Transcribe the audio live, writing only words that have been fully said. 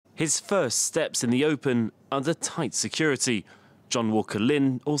His first steps in the open under tight security. John Walker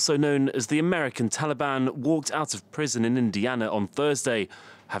Lindh, also known as the American Taliban, walked out of prison in Indiana on Thursday,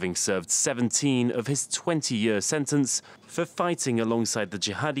 having served 17 of his 20-year sentence for fighting alongside the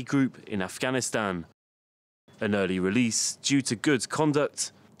jihadi group in Afghanistan. An early release due to good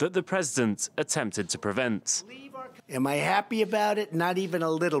conduct that the president attempted to prevent. Am I happy about it? Not even a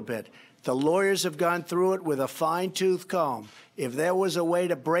little bit. The lawyers have gone through it with a fine-tooth comb. If there was a way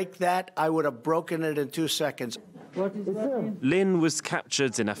to break that, I would have broken it in 2 seconds. Lindh was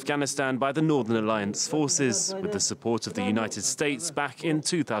captured in Afghanistan by the Northern Alliance forces with the support of the United States back in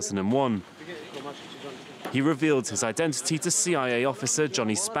 2001. He revealed his identity to CIA officer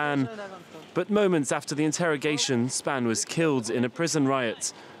Johnny Spann, but moments after the interrogation, Spann was killed in a prison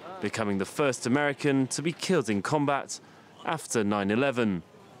riot, becoming the first American to be killed in combat after 9/11.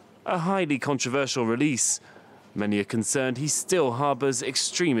 A highly controversial release. Many are concerned he still harbors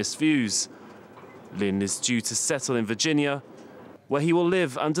extremist views. Lindh is due to settle in Virginia, where he will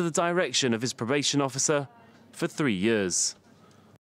live under the direction of his probation officer for 3 years.